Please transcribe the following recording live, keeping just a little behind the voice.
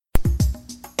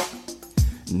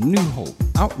New Hope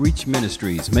Outreach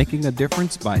Ministries, making a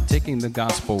difference by taking the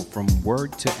gospel from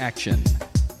word to action.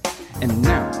 And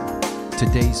now,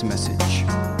 today's message.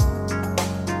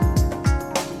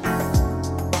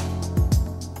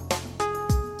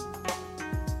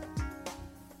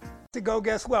 To go,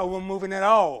 guess what? We're moving at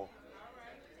all.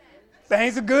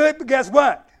 Things are good, but guess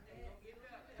what?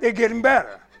 They're getting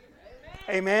better.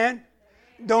 Amen.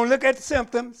 Don't look at the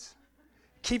symptoms.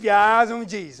 Keep your eyes on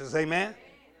Jesus. Amen.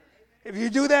 If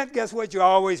you do that, guess what? You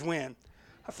always win.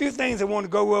 A few things I want to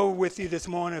go over with you this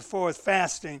morning as far as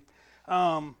fasting.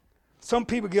 Some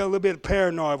people get a little bit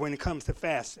paranoid when it comes to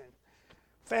fasting.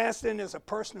 Fasting is a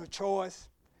personal choice.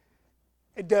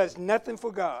 It does nothing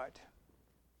for God.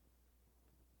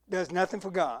 Does nothing for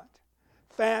God.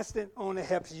 Fasting only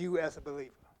helps you as a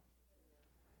believer.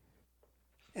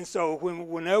 And so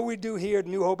whenever we do here at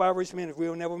New Hope Outreach Ministry,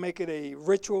 we'll never make it a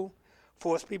ritual,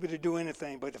 force people to do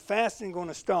anything. But the fasting is going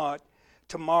to start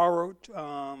tomorrow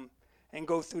and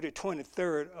go through the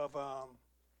 23rd of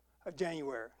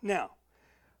January. Now,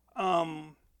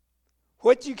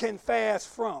 what you can fast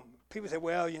from. People say,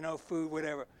 well, you know, food,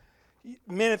 whatever.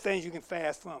 Many things you can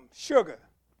fast from. Sugar.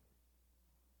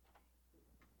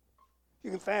 You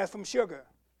can fast from sugar.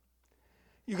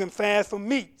 You can fast from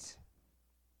meats.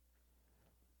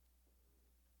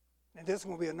 And this is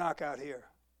going to be a knockout here.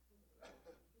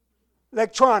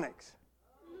 Electronics.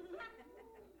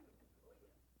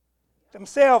 Them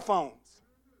cell phones.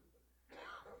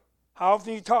 How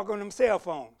often you talk on them cell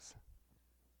phones?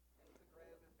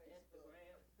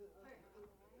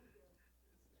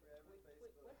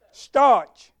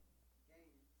 Starch.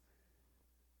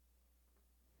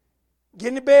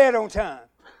 Getting to bed on time.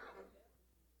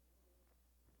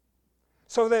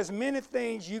 So there's many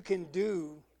things you can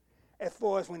do as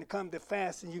far as when it comes to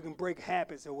fasting, you can break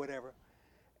habits or whatever.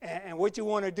 And what you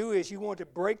want to do is you want to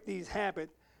break these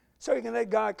habits so you can let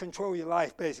God control your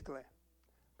life, basically,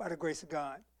 by the grace of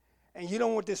God. And you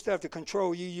don't want this stuff to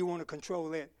control you. You want to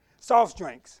control it. Soft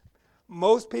drinks.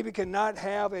 Most people cannot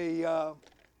have a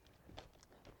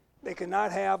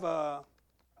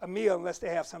meal unless they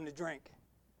have something to drink.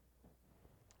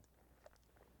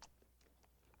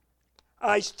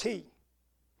 Iced tea,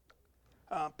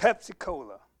 Pepsi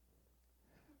Cola,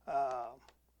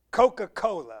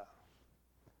 Coca-Cola,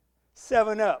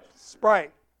 7-Up,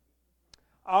 Sprite,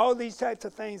 all these types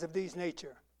of things of these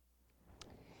nature.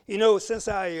 You know, since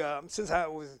I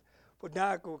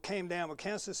came down with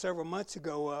cancer several months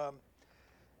ago,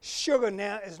 sugar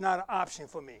now is not an option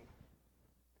for me.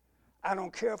 I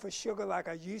don't care for sugar like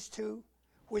I used to,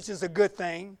 which is a good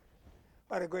thing,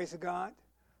 by the grace of God.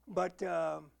 But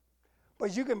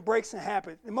you can break some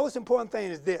habits. The most important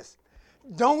thing is this.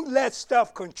 Don't let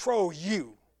stuff control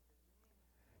you.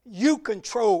 You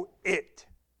control it,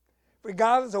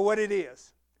 regardless of what it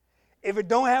is. If it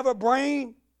don't have a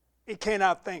brain, it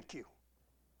cannot think you.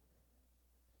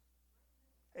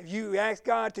 If you ask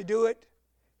God to do it,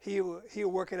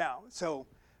 He'll work it out. So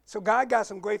God got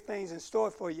some great things in store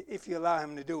for you if you allow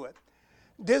Him to do it.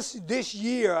 This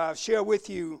year, I've shared with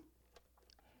you,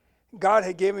 God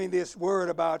had given me this word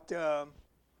about the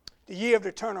year of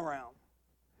the turnaround.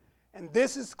 And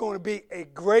this is going to be a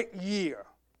great year.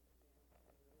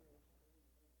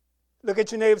 Look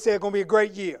at your neighbor and say, it's going to be a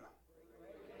great year.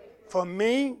 For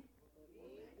me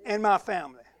and my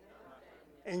family.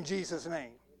 In Jesus'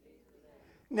 name.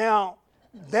 Now,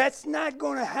 that's not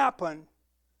going to happen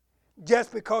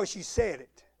just because you said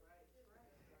it.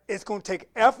 It's going to take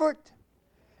effort.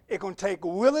 It's going to take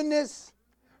willingness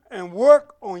and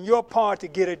work on your part to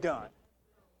get it done.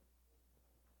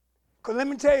 Because let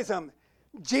me tell you something.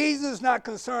 Jesus is not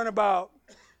concerned about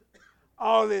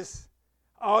all this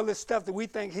stuff that we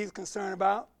think He's concerned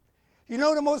about. You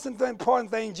know the most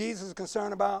important thing Jesus is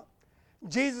concerned about?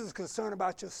 Jesus is concerned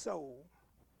about your soul.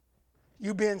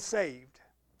 You being saved.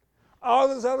 All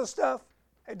this other stuff,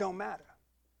 it don't matter.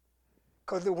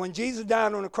 Because when Jesus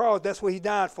died on the cross, that's what He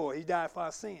died for. He died for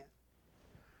our sin.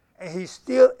 And He's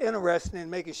still interested in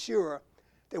making sure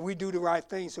that we do the right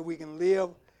thing so we can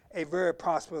live a very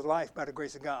prosperous life by the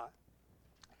grace of God.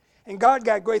 And God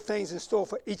got great things in store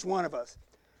for each one of us.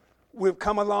 We've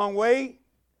come a long way.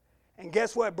 And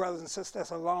guess what, brothers and sisters? That's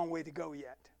a long way to go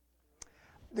yet.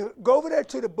 Go over there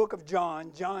to the book of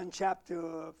John, John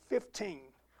chapter 15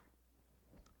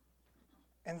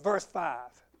 and verse 5.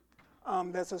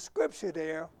 There's a scripture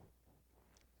there.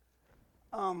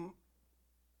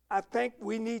 I think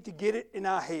we need to get it in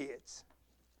our heads.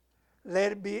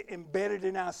 Let it be embedded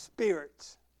in our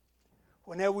spirits.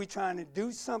 Whenever we're trying to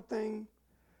do something,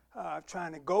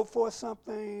 trying to go for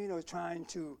something, or trying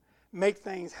to make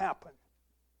things happen.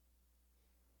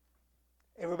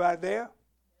 Everybody there?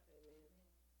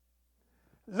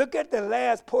 Look at the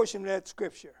last portion of that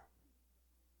scripture.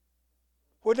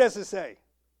 What does it say?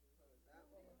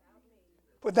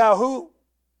 Without who?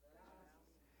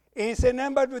 It ain't said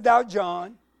nothing but without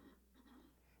John.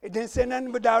 It didn't say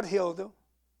nothing without Hilda.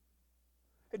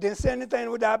 It didn't say anything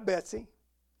without Betsy.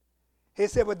 He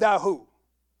said without who?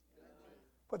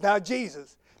 Without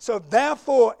Jesus. So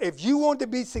therefore, if you want to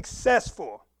be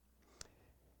successful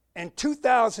in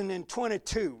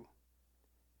 2022,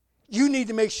 you need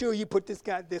to make sure you put this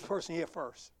person here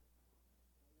first.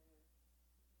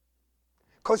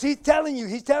 Because he's telling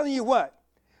you what?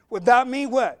 Without me,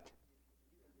 what?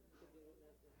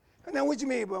 And then what you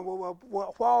mean?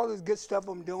 Well, all this good stuff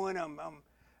I'm doing, I'm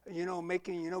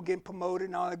making, getting promoted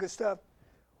and all that good stuff.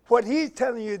 What he's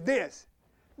telling you is this.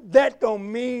 That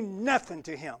don't mean nothing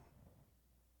to him.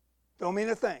 Don't mean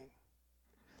a thing.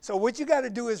 So what you got to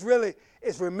do is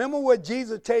remember what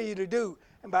Jesus tell you to do,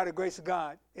 and by the grace of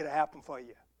God, it'll happen for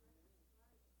you.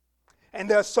 And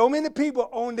there are so many people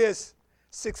on this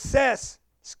success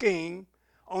scheme,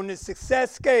 on this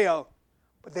success scale,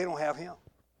 but they don't have him.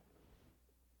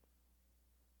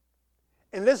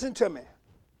 And listen to me.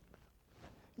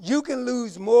 You can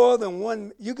lose more in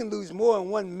 1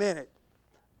 minute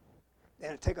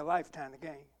than it take a lifetime to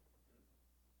gain.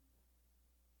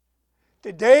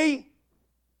 Today,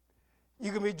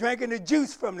 you can be drinking the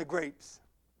juice from the grapes.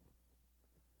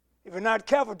 If you're not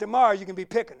careful, tomorrow you can be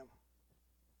picking them.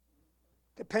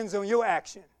 Depends on your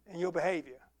action and your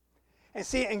behavior.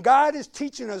 And God is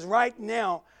teaching us right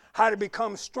now how to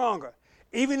become stronger.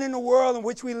 Even in the world in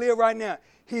which we live right now,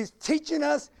 he's teaching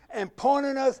us and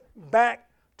pointing us back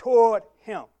toward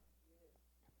him.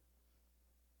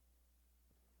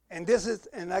 And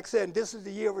like I said, this is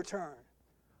the year of return.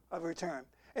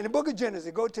 In the book of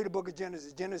Genesis, go to the book of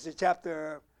Genesis, Genesis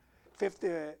chapter 50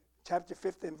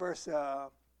 and verse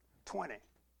 20.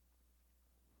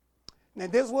 Now,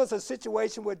 this was a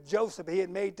situation with Joseph. He had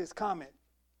made this comment.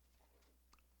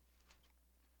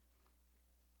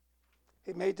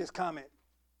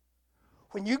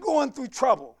 When you're going through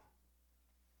trouble,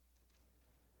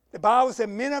 the Bible said,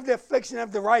 men of the affliction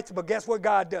of the righteous, but guess what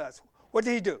God does? What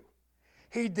did he do?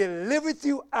 He delivered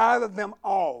you out of them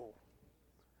all.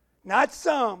 Not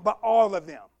some, but all of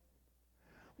them.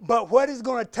 But what it's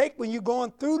going to take when you're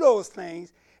going through those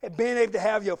things is being able to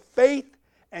have your faith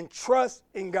and trust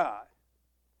in God.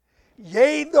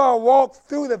 Yea, though I walk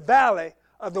through the valley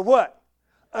of the what?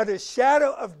 Of the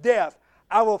shadow of death,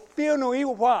 I will fear no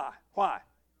evil. Why?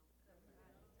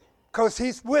 Because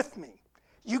he's with me.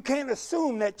 You can't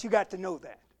assume that you got to know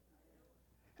that.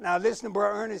 Now, listen to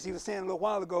Brother Ernest. He was saying a little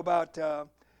while ago about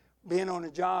being on the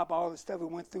job, all the stuff we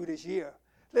went through this year.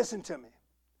 Listen to me.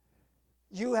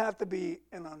 You have to be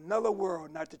in another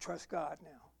world not to trust God now.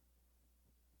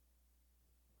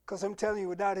 Because I'm telling you,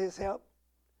 without his help,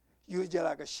 you're just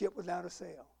like a ship without a sail.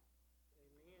 Amen.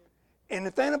 And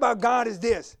the thing about God is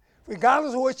this.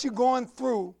 Regardless of what you're going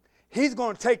through, he's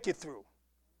going to take you through.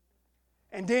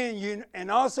 And then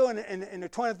also in the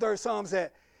 23rd Psalm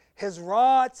said, his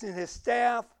rods and his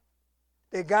staff,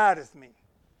 they guideth me.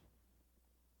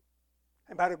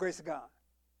 And by the grace of God.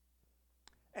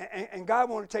 And God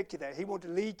wants to take you there. He wants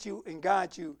to lead you and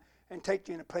guide you and take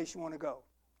you in a place you want to go.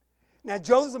 Now,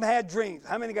 Joseph had dreams.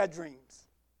 How many got dreams?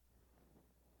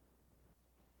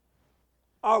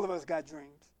 All of us got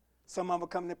dreams. Some of them have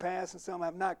come to pass and some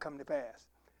have not come to pass.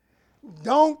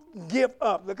 Don't give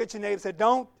up. Look at your neighbor and say,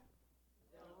 don't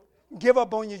give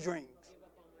up on your dreams.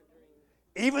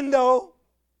 Even though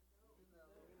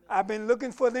I've been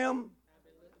looking for them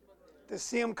to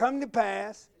see them come to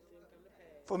pass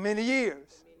for many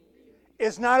years.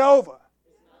 It's not over.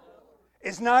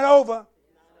 It's not over.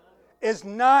 It's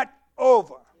not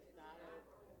over.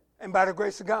 And by the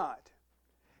grace of God.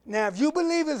 Now, if you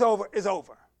believe it's over, it's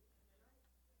over.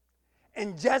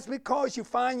 And just because you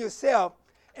find yourself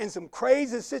in some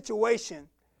crazy situation,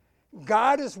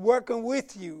 God is working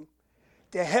with you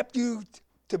to help you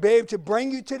to be able to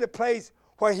bring you to the place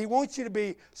where he wants you to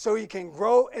be so you can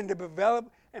grow and to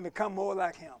develop and become more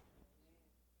like him.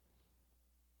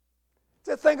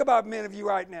 Just think about many of you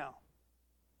right now.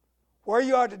 Where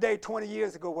you are today, 20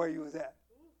 years ago, where you was at.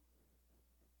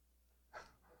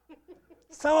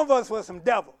 Some of us were some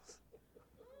devils.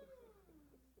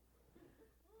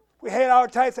 We had all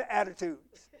types of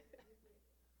attitudes.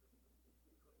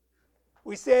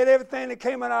 We said everything that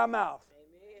came out of our mouth.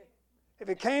 Amen. If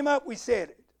it came up, we said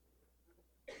it.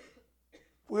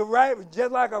 We were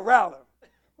just like a rattler.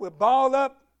 We're balled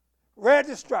up, ready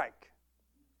to strike.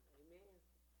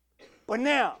 Amen. But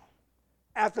now,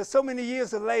 after so many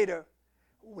years later,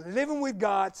 living with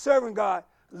God, serving God,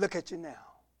 look at you now.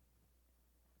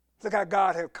 Look how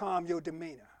God has calmed your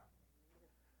demeanor.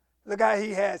 Look how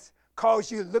he has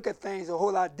caused you to look at things a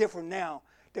whole lot different now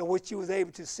than what you was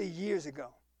able to see years ago.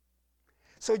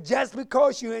 So just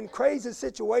because you're in a crazy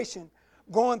situation,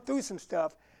 going through some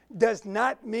stuff, does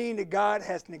not mean that God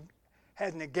has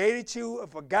negated you or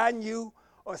forgotten you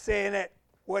or saying that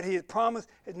what he has promised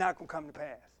is not going to come to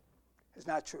pass. It's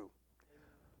not true.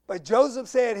 But Joseph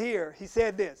said here, he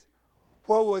said this,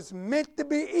 what was meant to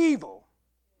be evil,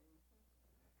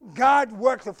 God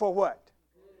worked it for what?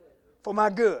 For my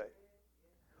good.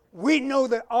 We know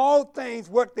that all things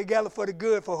work together for the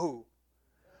good for who?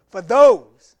 For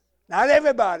those, not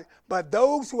everybody, but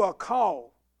those who are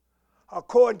called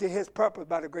according to his purpose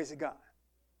by the grace of God.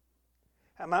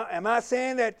 Am I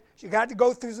saying that you got to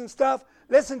go through some stuff?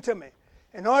 Listen to me.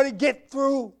 In order to get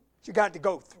through, you got to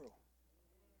go through.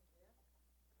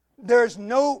 There's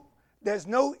no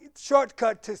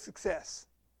shortcut to success.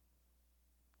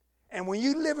 And when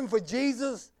you're living for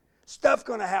Jesus, stuff's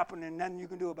going to happen and nothing you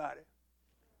can do about it.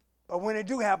 But when it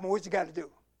do happen, what you got to do?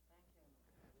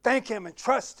 Thank him and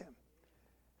trust him.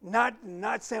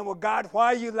 Not saying, well, God,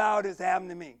 why you allowed this to happen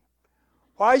to me?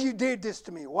 Why you did this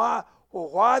to me? Why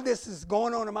this is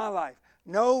going on in my life?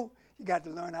 No, you got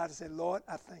to learn how to say, Lord,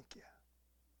 I thank you.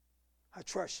 I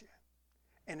trust you.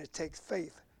 And it takes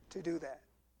faith to do that.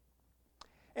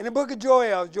 In the book of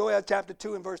Joel chapter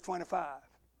 2 and verse 25,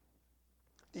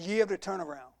 the year of the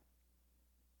turnaround.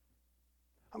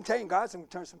 I'm telling you, God's going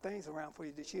to turn some things around for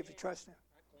you this year if you trust him.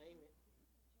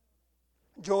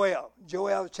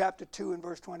 Joel chapter 2 and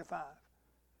verse 25.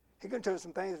 He's going to turn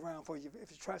some things around for you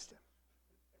if you trust him.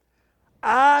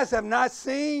 Eyes have not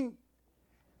seen,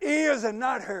 ears have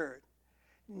not heard,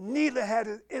 neither had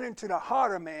it entered into the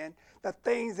heart of man the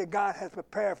things that God has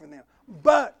prepared for them.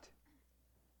 But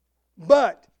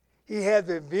he has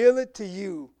revealed it to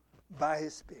you by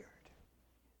his Spirit.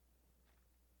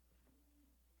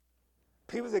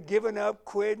 People are giving up,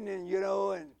 quitting, and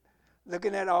and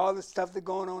looking at all the stuff that's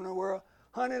going on in the world.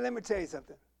 Honey, let me tell you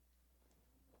something.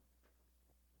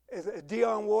 As a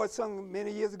Dionne Ward sung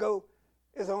many years ago,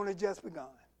 it's only just begun.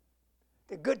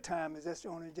 The good time is just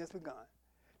only just begun.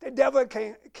 The devil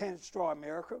can't destroy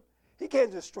America. He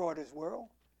can't destroy this world.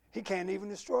 He can't even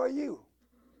destroy you.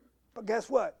 But guess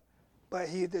what? But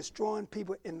he's destroying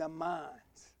people in their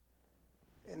minds.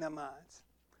 In their minds.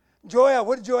 Joel,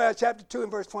 what is Joel chapter 2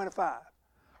 and verse 25?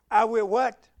 I will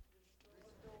what?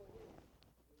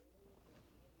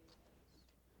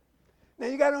 Now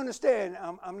you got to understand,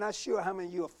 I'm not sure how many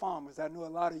of you are farmers. I know a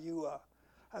lot of you are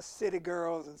city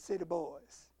girls and city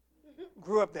boys.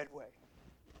 Grew up that way.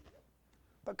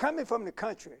 But coming from the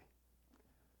country,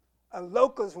 a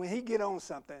locust, when he get on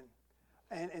something,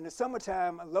 and in the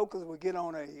summertime, a locust will get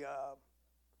on a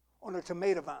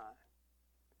tomato vine.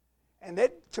 And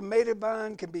that tomato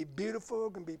vine can be beautiful,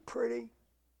 can be pretty,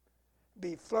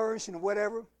 be flourishing or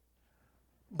whatever.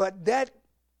 But that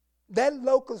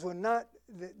locust will not,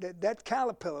 that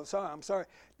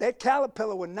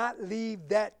caterpillar will not leave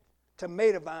that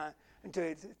tomato vine until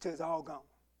it's all gone.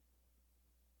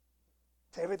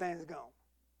 So everything's gone.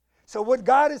 So what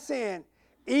God is saying,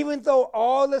 even though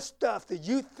all the stuff that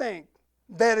you think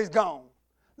that is gone,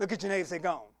 look at your neighbor and say,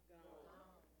 gone.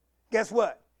 Guess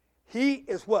what? He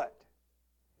is what?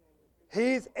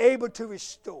 He's able to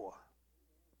restore.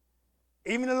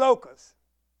 Even the locusts.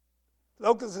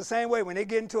 Locusts the same way. When they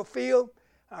get into a field,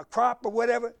 a crop or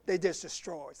whatever, they just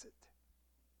destroys it.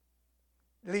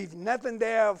 Leave nothing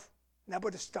there of nothing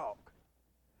but a stalk.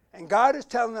 And God is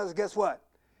telling us, guess what?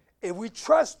 If we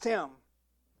trust him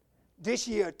this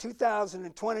year,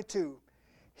 2022,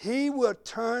 he will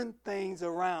turn things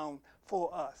around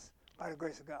for us by the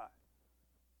grace of God.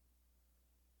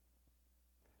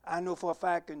 I know for a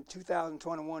fact in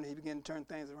 2021, he began to turn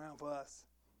things around for us.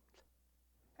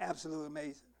 Absolutely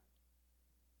amazing.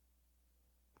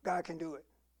 God can do it.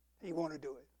 He want to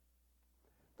do it.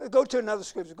 Let's go to another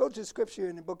scripture. Go to the scripture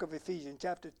in the book of Ephesians,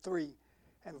 chapter 3,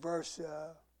 and verse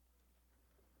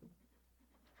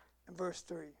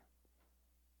 3.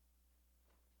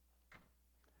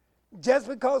 Just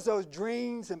because those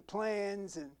dreams and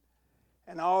plans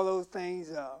and all those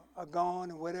things are gone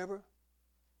and whatever,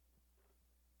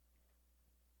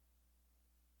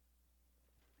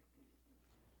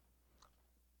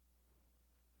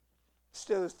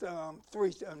 still it's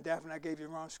 3, Daphne, I gave you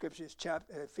the wrong scripture. It's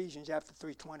Ephesians chapter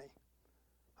 3:20.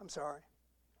 I'm sorry.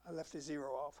 I left the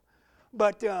 0 off.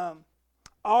 But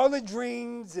all the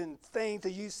dreams and things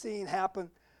that you've seen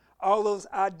happen, all those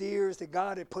ideas that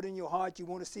God had put in your heart you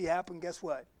want to see happen, guess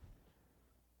what?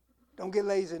 Don't get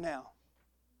lazy now.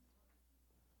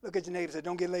 Look at your neighbor and say,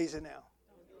 don't get lazy now.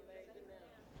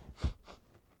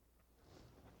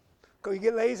 Because you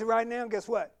get lazy right now, guess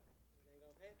what?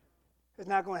 it's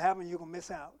not going to happen. You're going to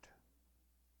miss out.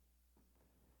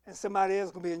 And somebody else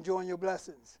is going to be enjoying your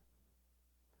blessings.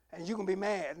 And you're going to be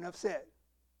mad and upset.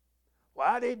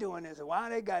 Why are they doing this? And why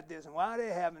they got this? And why are they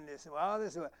having this? And why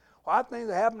this? Why things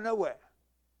are happening nowhere?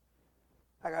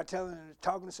 Like I tell him,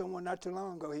 talking to someone not too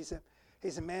long ago, he said,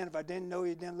 man, if I didn't know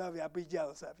you, didn't love you, I'd be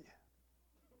jealous of you.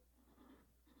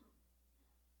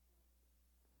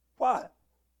 Why?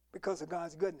 Because of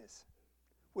God's goodness.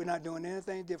 We're not doing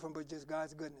anything different but just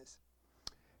God's goodness.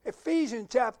 Ephesians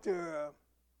chapter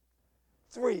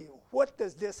 3, what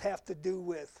does this have to do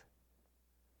with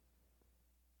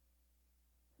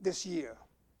this year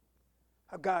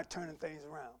of God turning things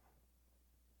around?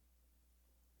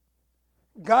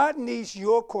 God needs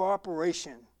your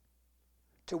cooperation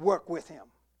to work with him.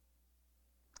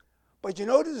 But you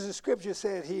notice the scripture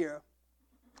said here,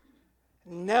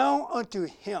 now unto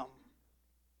him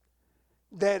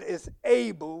that is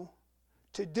able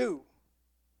to do,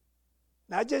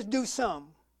 not just do some,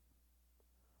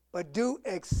 but do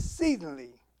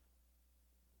exceedingly.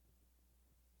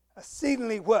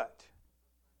 Exceedingly what?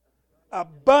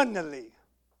 Abundantly.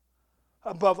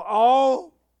 Above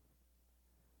all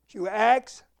you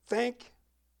ask, think,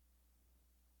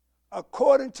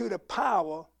 according to the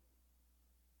power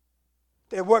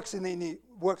that works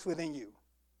within you.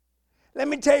 Let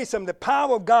me tell you something. The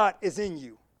power of God is in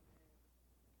you.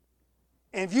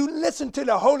 And if you listen to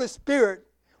the Holy Spirit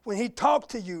when he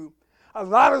talks to you, a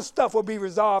lot of stuff will be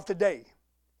resolved today.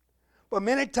 But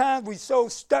many times we're so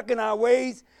stuck in our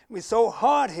ways, we're so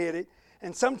hard-headed,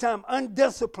 and sometimes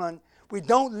undisciplined, we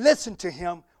don't listen to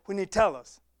him when he tells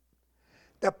us.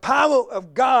 The power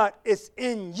of God is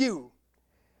in you,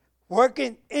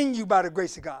 working in you by the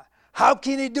grace of God. How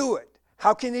can he do it?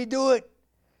 How can he do it?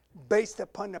 Based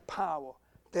upon the power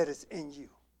that is in you.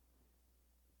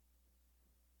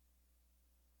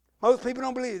 Most people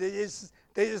don't believe it.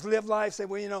 They just live life, say,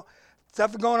 well, you know,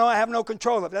 stuff is going on, I have no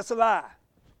control of it. That's a lie.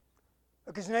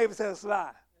 Because your neighbor says it's a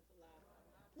lie.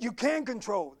 You can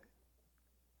control it.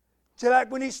 Just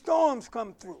like when these storms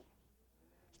come through,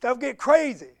 stuff get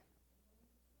crazy.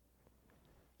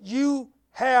 You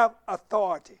have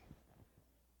authority.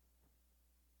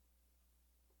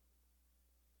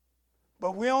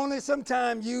 But we only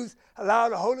sometimes allow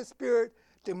the Holy Spirit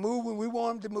to move when we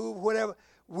want him to move, whatever.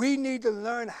 We need to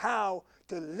learn how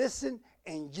to listen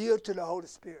and yield to the Holy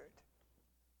Spirit.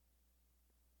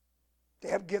 They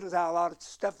help get us out of a lot of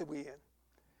stuff that we're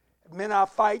in. Men our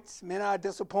fights, men our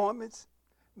disappointments,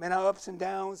 men our ups and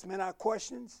downs, men our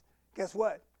questions, guess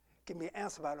what? Can be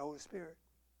answered by the Holy Spirit.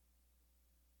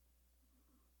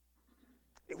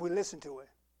 If we listen to it.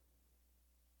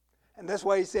 And that's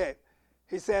why he said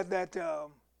that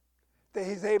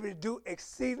he's able to do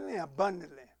exceedingly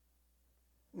abundantly.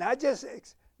 Not just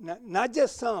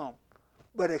some,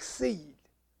 but exceed.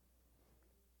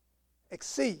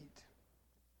 Exceed.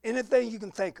 Anything you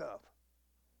can think of.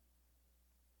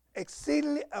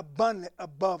 Exceedingly abundant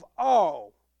above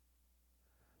all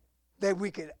that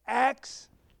we can ask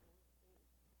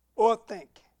or think.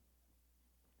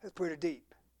 That's pretty deep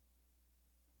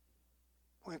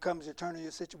when it comes to turning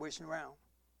your situation around.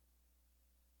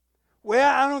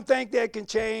 Well, I don't think that can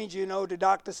change. You know, the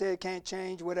doctor said it can't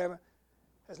change, whatever.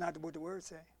 That's not what the words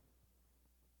say.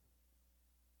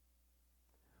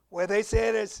 Well, they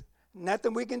said there's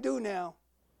nothing we can do now.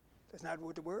 That's not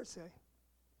what the words say.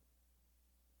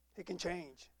 It can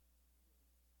change.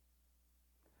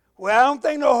 Well, I don't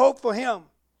think no hope for him.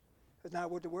 That's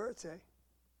not what the words say.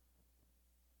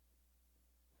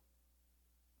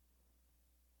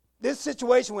 This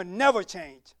situation will never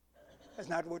change. That's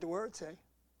not what the words say.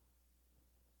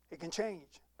 It can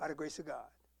change by the grace of God.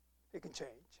 It can change.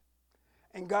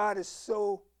 And God is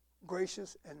so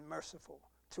gracious and merciful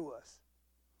to us.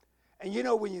 And you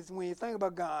know, when you think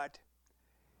about God,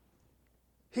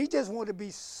 he just wants to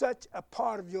be such a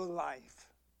part of your life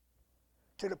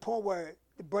to the point where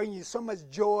it brings you so much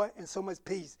joy and so much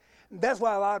peace. And that's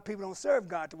why a lot of people don't serve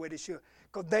God the way they should,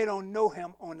 because they don't know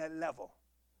him on that level.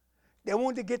 They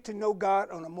want to get to know God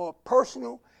on a more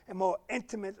personal and more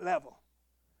intimate level.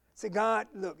 Say, God,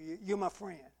 look, you're my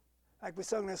friend. Like we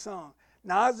sung that song.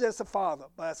 Not just a father,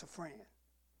 but as a friend.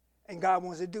 And God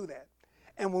wants to do that.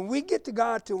 And when we get to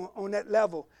God on that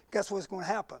level, guess what's going to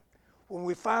happen? When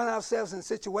we find ourselves in a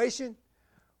situation,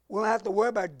 we don't have to worry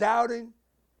about doubting,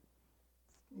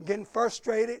 getting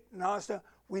frustrated, and all that stuff.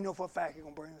 We know for a fact he's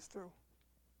going to bring us through.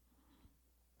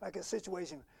 Like a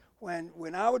situation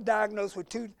when I was diagnosed with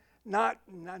two, not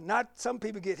some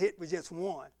people get hit with just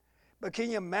one, but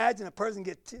can you imagine a person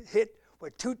get hit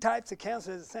with two types of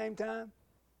cancer at the same time?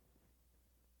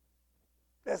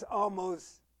 That's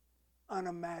almost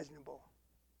unimaginable.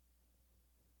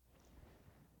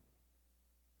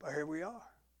 But here we are.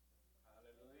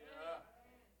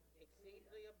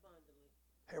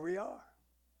 Here we are.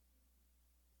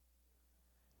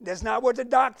 That's not what the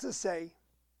doctors say.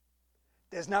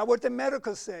 That's not what the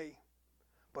medical say.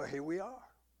 But here we are.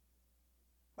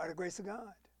 By the grace of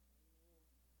God.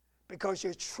 Because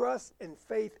your trust and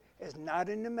faith is not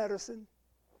in the medicine.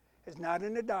 It's not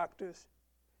in the doctors.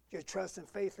 Your trust and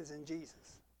faith is in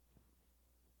Jesus.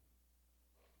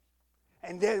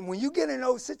 And then when you get in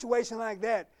those situations like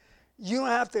that, you don't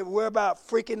have to worry about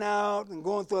freaking out and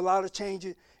going through a lot of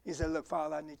changes. You say, look,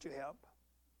 Father, I need your help.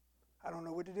 I don't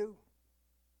know what to do.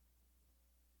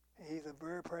 And he's a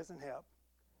very present help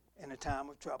in a time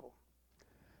of trouble.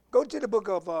 Go to the book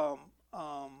of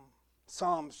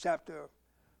Psalms chapter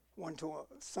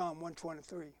Psalm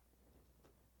 123.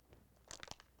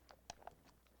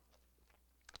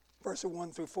 Verses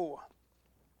 1 through 4.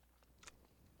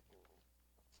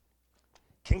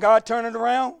 Can God turn it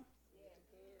around?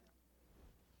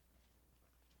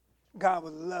 God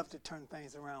would love to turn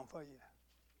things around for you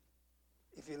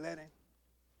if you let him.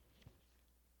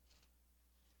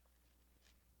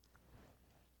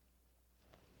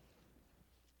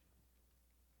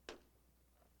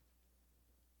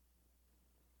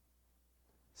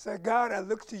 Say, God, I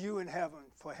look to you in heaven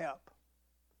for help,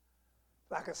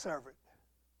 like a servant.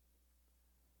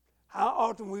 How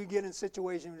often we get in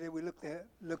situations that we look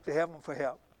to heaven for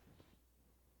help?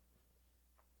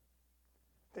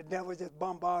 The devil just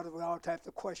bombards us with all types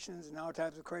of questions and all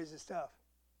types of crazy stuff.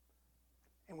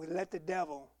 And we let the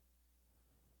devil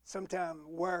sometimes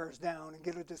wear us down and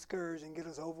get us discouraged and get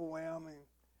us overwhelmed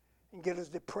and get us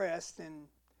depressed. And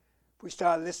we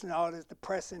start listening to all this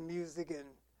depressing music and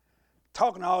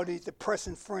talking to all these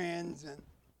depressing friends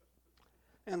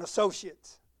and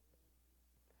associates.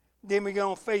 Then we get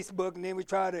on Facebook and then we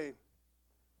try to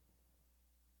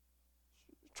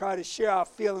share our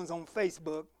feelings on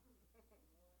Facebook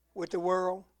with the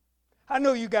world. I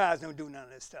know you guys don't do none of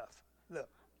this stuff. Look.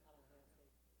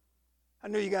 I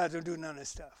know you guys don't do none of this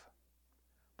stuff.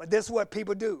 But this is what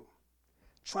people do.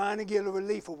 Trying to get a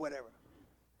relief or whatever.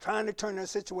 Trying to turn their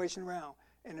situation around.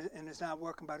 And it's not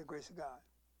working by the grace of God.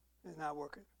 It's not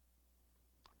working.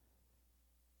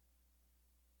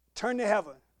 Turn to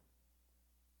heaven.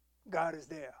 God is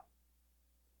there.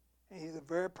 And he's a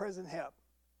very present help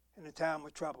in a time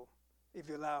of trouble if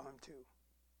you allow him to.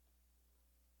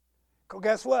 Because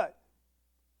guess what?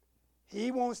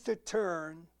 He wants to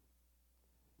turn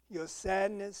your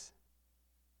sadness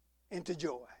into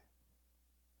joy.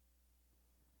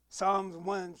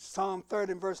 Psalm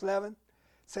 30 and verse 11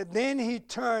 said, then he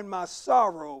turned my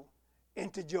sorrow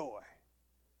into joy.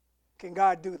 Can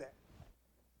God do that?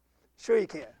 Sure he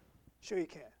can. Sure he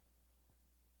can.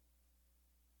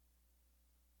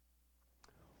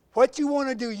 What you want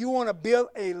to do, you want to build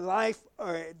a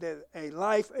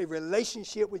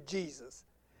relationship with Jesus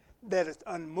that is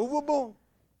unmovable,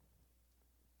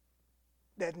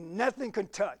 that nothing can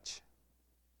touch.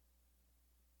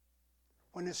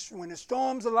 When the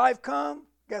storms of life come,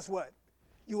 guess what?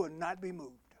 You will not be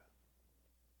moved.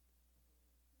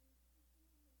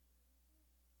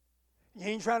 You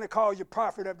ain't trying to call your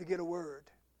prophet up to get a word.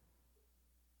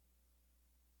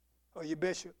 Or your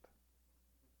bishop.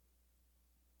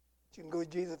 You can go to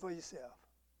Jesus for yourself.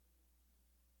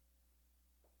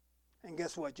 And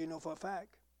guess what? You know for a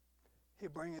fact, he'll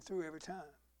bring you through every time.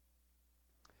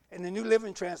 In the New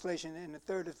Living Translation, in the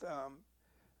third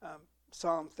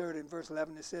Psalm 30 and verse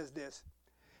 11, it says this.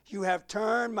 You have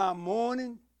turned my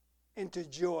mourning into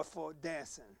joyful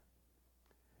dancing.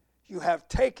 You have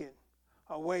taken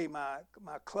away my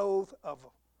clothes of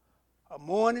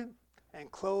mourning and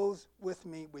clothed with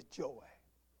me with joy.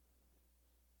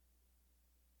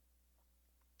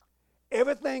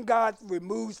 Everything God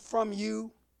removes from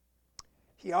you,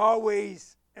 he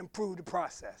always improves the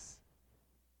process.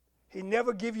 He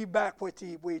never give you back what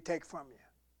he take from you.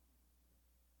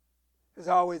 It's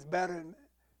always better and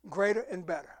greater and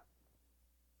better.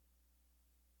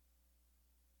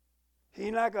 He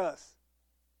ain't like us.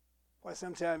 Well,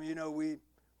 sometimes,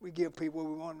 we give people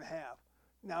what we want them to have.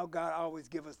 Now God always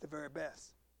gives us the very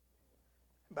best.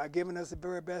 By giving us the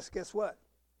very best, guess what?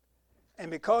 And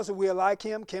because we're like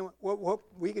him,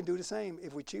 we can do the same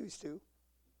if we choose to.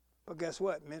 But guess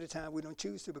what? Many times we don't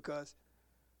choose to because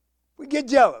we get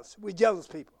jealous. We're jealous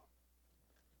people.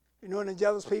 You know any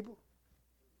jealous people?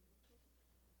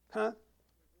 Huh?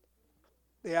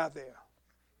 They're out there.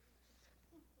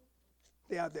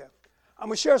 They're out there. I'm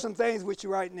going to share some things with you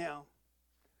right now.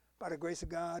 By the grace of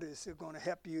God, it's going to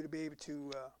help you to be able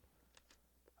to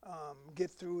get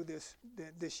through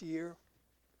this year.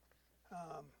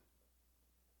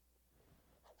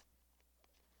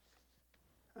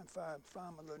 And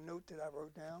find my little note that I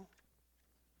wrote down.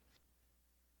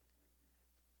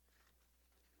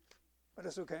 But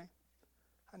that's okay.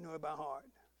 I know it by heart.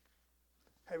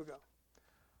 Here we go.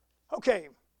 Okay.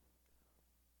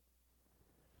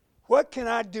 What can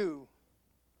I do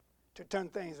to turn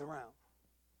things around?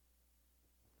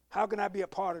 How can I be a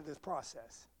part of this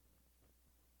process?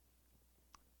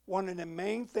 One of the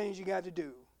main things you got to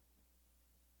do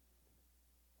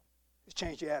is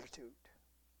change your attitude.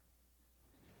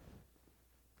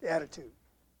 The attitude.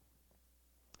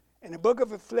 In the book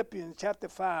of Philippians, chapter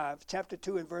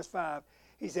 2 and verse 5,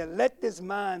 he said, let this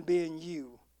mind be in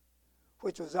you,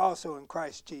 which was also in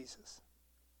Christ Jesus.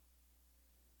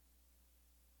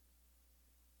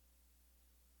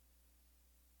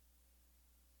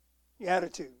 Your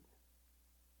attitude.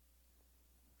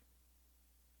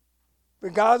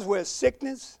 Regardless of where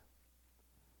sickness,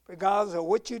 regardless of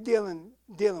what you're dealing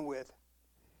with,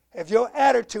 if your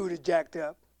attitude is jacked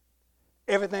up,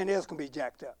 everything else can be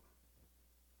jacked up.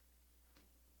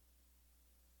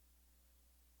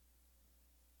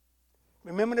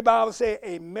 Remember the Bible says,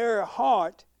 a merry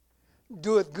heart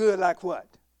doeth good like what?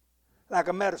 Like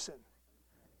a medicine.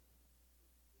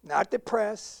 Not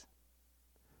depressed,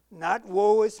 not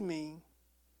woe is me,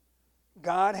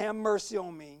 God have mercy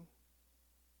on me.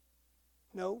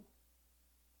 No.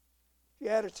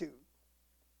 Your attitude.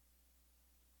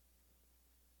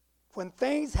 When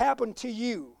things happen to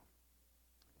you,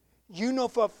 you know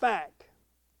for a fact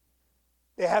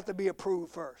they have to be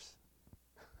approved first.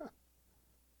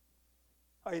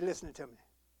 Are you listening to me?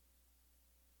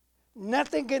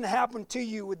 Nothing can happen to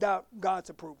you without God's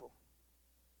approval.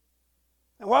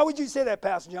 And why would you say that,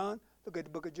 Pastor John? Look at the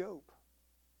book of Job.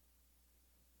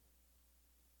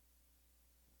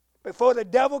 Before the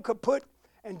devil could put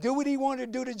and do what he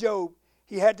wanted to do to Job,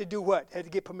 he had to do what? Had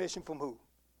to get permission from who?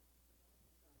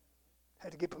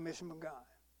 Had to get permission from God.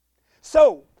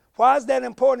 So, why is that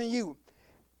important to you?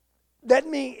 That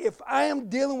means if I am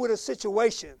dealing with a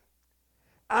situation,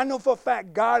 I know for a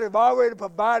fact God has already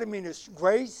provided me this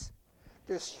grace,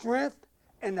 the strength,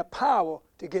 and the power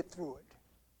to get through it.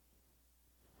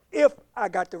 If I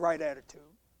got the right attitude.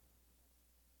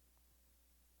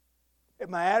 If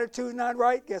my attitude is not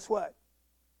right, guess what?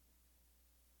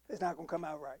 It's not going to come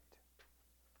out right.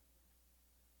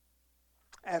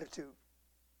 Attitude.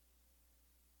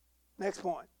 Next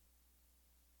point.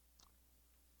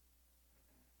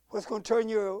 What's going to turn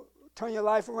your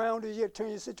life around? Turn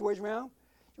your situation around?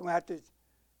 You're going to have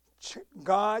to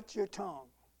guard your tongue.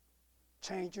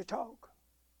 Change your talk.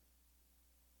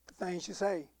 The things you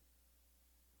say.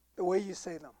 The way you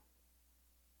say them.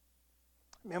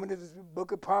 Remember the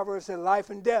book of Proverbs said life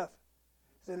and death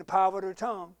is in the power of the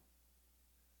tongue.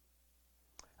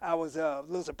 I was a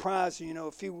little surprised,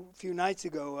 a few nights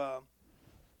ago.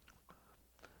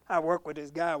 I worked with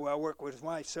this guy. Well, I worked with his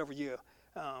wife several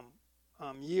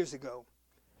years ago.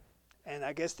 And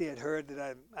I guess they had heard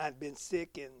that I'd been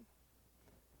sick, and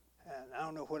I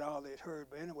don't know what all they'd heard,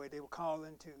 but anyway, they were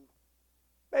calling to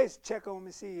basically check on me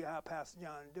and see how Pastor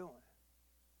John is doing.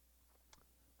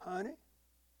 Honey,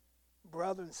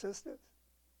 brother and sisters,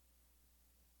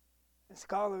 and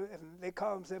they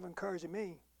call themselves encouraging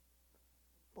me.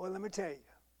 Boy, let me tell you,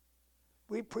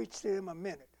 we preached to them a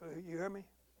minute. You hear me?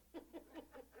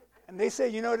 And they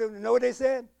said, you know what they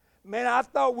said? Man, I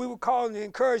thought we were calling to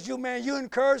encourage you. Man, you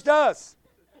encouraged us.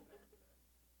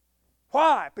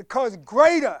 Why? Because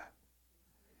greater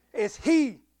is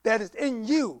he that is in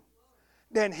you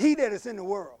than he that is in the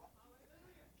world.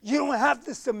 You don't have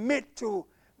to submit to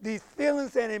these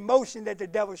feelings and emotions that the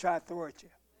devil tries to throw at you.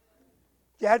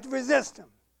 You have to resist them.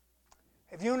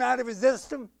 If you don't know how to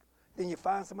resist them, then you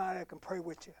find somebody that can pray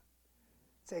with you.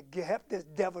 Say, help this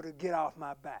devil to get off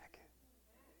my back.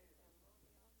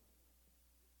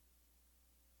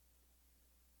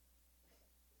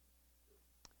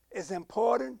 It's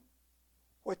important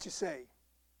what you say.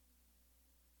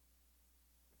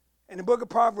 In the book of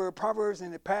Proverbs in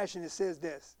the Passion, it says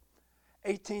this,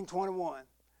 18:21.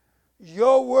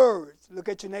 Your words, look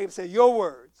at your neighbor and say, your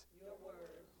words,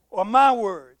 or my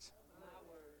words,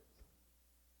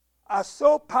 are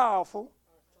so powerful,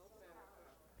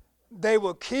 they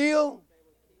will kill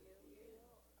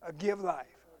or give life.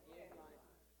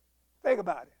 Think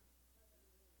about it.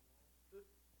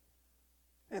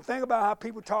 And think about how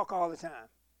people talk all the time.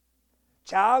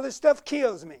 Childish stuff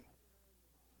kills me.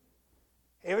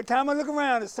 Every time I look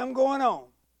around, there's something going on.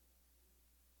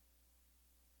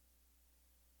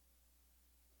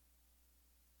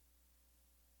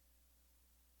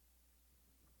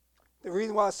 The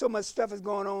reason why so much stuff is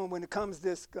going on when it comes to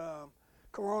this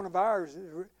coronavirus,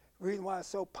 the reason why it's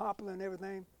so popular and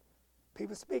everything,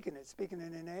 people speaking it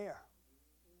in the air.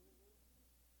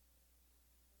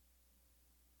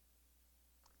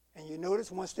 And you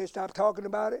notice once they stop talking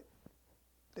about it,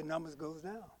 the numbers goes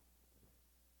down.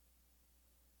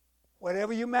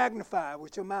 Whatever you magnify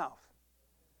with your mouth,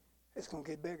 it's going to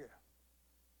get bigger.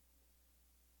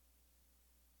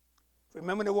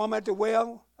 Remember the woman at the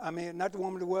well? I mean, not the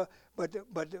woman at the well,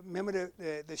 but remember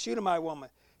the Shunammite woman.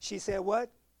 She said what?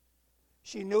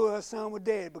 She knew her son was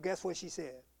dead, but guess what she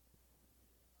said?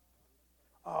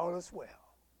 All is well.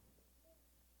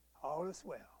 All is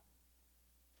well.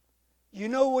 You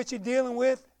know what you're dealing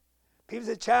with? People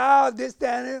say, child, this,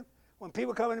 that, and that. When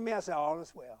people come to me, I say, all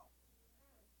is well.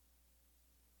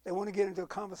 They want to get into a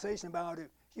conversation about it.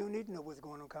 You don't need to know what's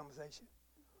going on in conversation.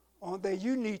 Only thing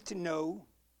you need to know,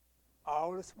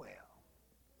 all is well.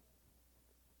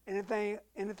 Anything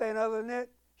other than that,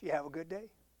 you have a good day.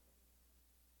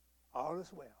 All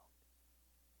is well.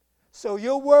 So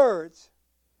your words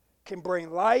can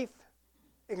bring life,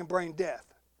 it can bring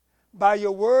death. By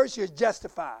your words, you're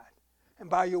justified. And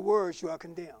by your words, you are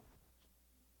condemned.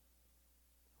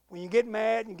 When you get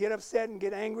mad and get upset and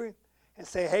get angry and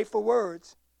say hateful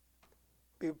words,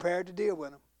 be prepared to deal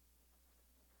with them.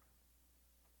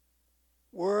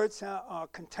 Words are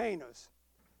containers.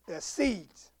 They're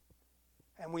seeds.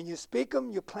 And when you speak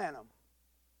them, you plant them.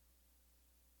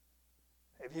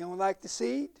 If you don't like the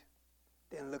seed,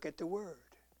 then look at the word.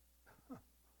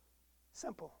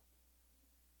 Simple.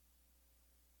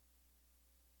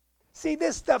 See,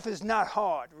 this stuff is not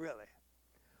hard, really.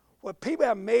 What people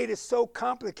have made it so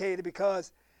complicated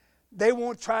because they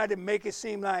won't try to make it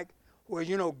seem like, well,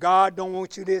 you know, God don't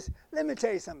want you this. Let me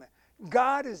tell you something.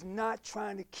 God is not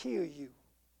trying to kill you.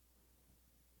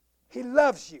 He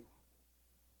loves you.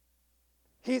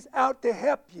 He's out to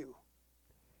help you.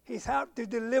 He's out to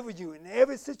deliver you in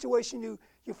every situation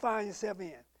you find yourself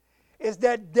in. It's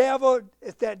that devil,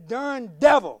 it's that darn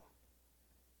devil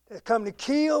that's come to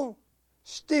kill,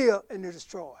 steal, and to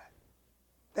destroy.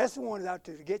 That's the one that's out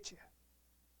there to get you.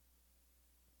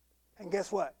 And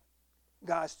guess what?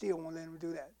 God still won't let him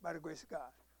do that by the grace of God.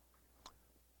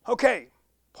 Okay,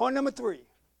 point number 3.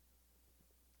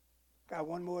 Got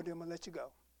one more, then I'm going to let you go.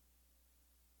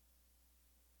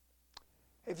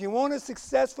 If you want a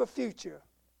successful future,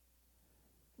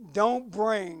 don't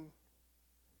bring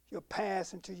your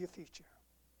past into your future.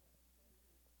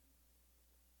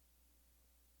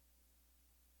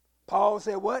 Paul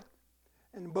said what?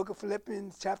 In the book of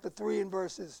Philippians chapter 3 and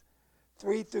verses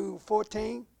 3 through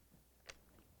 14.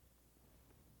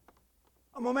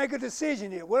 I'm going to make a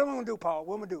decision here. What am I going to do, Paul?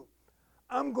 What am I going to do?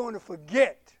 I'm going to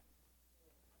forget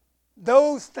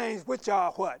those things which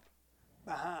are what?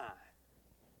 Behind.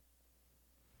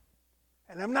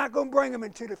 And I'm not going to bring them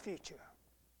into the future.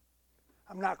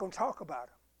 I'm not going to talk about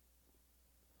them.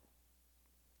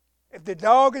 If the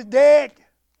dog is dead,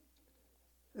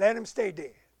 let him stay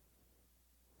dead.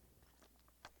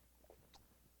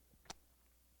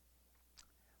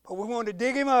 But we want to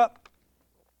dig him up.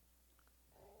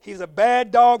 He was a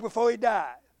bad dog before he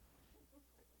died.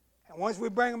 And once we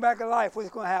bring him back to life, what's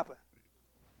going to happen?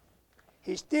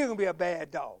 He's still going to be a bad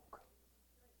dog.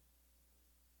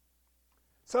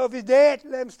 So if he's dead,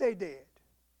 let him stay dead.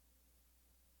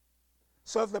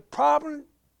 So if the problem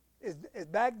is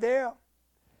back there,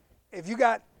 if you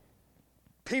got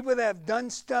people that have done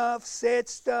stuff, said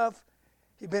stuff,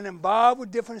 you've been involved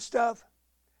with different stuff,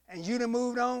 and you done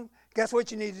moved on, guess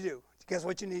what you need to do? Guess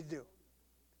what you need to do?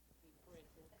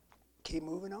 Keep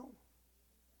moving on.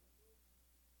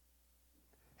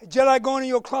 It's just like going in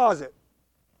your closet.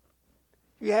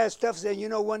 You had stuff saying, you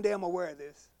know, one day I'm going to wear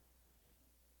this.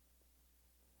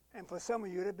 And for some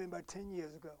of you, that's been about 10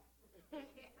 years ago.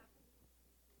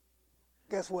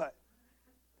 Guess what?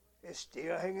 It's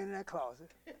still hanging in that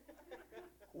closet,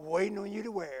 waiting on you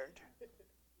to wear it.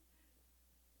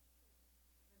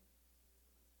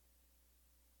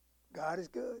 God is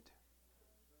good.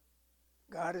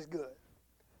 God is good.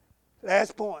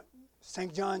 Last point,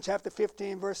 St. John chapter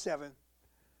 15, verse 7.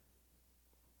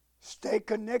 Stay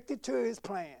connected to his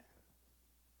plan.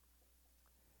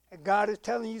 If God is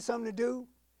telling you something to do,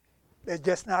 that's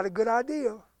just not a good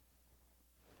idea.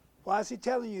 Why is he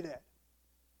telling you that?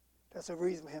 That's a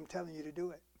reason for him telling you to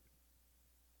do it.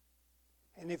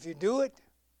 And if you do it,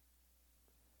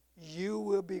 you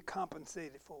will be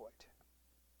compensated for it.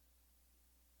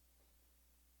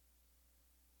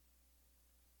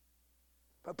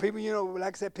 But people, you know,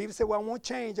 like I said, people say, well, I want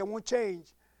change, I want change.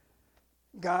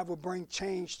 God will bring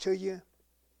change to you,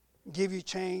 give you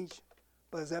change,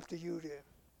 but it's up to you to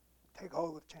take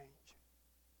hold of change.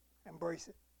 Embrace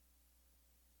it.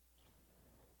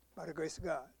 By the grace of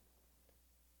God.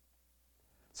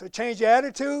 So change your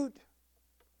attitude.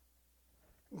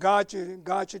 Guard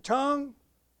your tongue.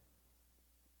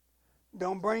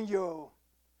 Don't bring your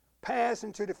past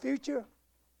into the future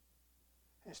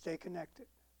and stay connected.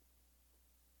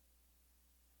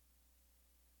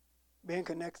 Being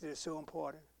connected is so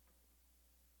important.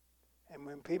 And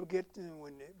when people get,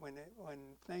 when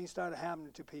things start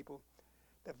happening to people,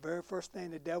 the very first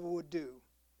thing the devil would do,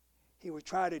 he would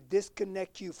try to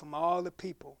disconnect you from all the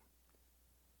people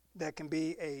that can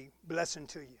be a blessing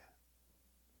to you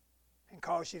and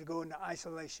cause you to go into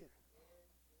isolation.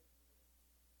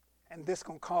 And this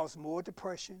going to cause more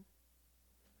depression,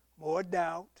 more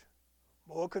doubt,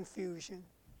 more confusion,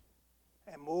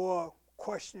 and more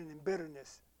questioning and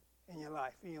bitterness in your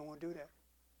life. You don't want to do that.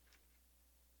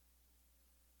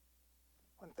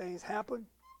 When things happen,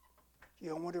 you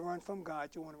don't want to run from God.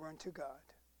 You want to run to God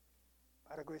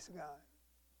by the grace of God.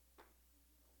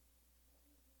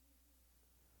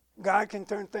 God can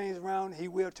turn things around. He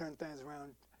will turn things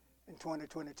around in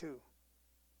 2022.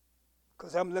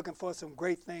 Because I'm looking for some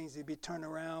great things to be turned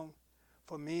around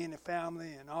for me and the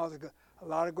family, and a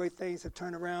lot of great things have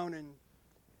turned around in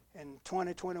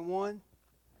 2021.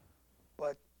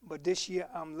 But this year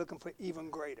I'm looking for even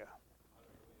greater.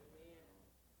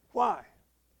 Why?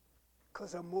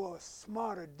 Because I'm more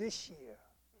smarter this year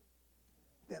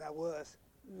than I was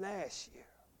last year.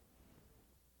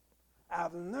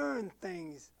 I've learned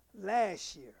things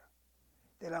last year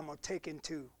that I'm going to take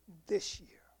into this year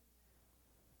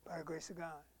by the grace of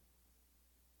God.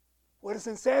 What is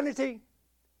insanity?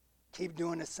 Keep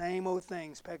doing the same old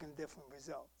things, expecting different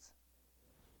results.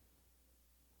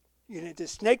 The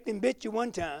snake done bit you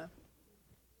one time.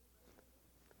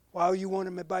 Why you want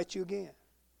him to bite you again?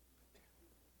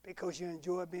 Because you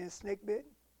enjoy being snake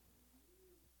bitten?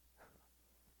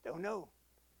 Don't know.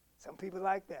 Some people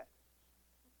like that.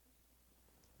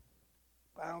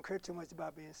 But I don't care too much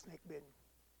about being snake bitten.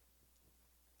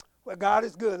 Well, God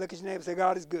is good. Look at your neighbor and say,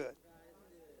 God is good. God is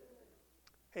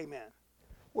good. Amen.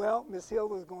 Well, Miss Hill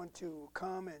was going to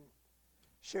come and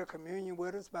share communion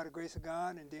with us by the grace of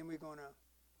God, and then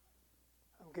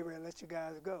I'm getting ready to let you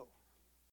guys go.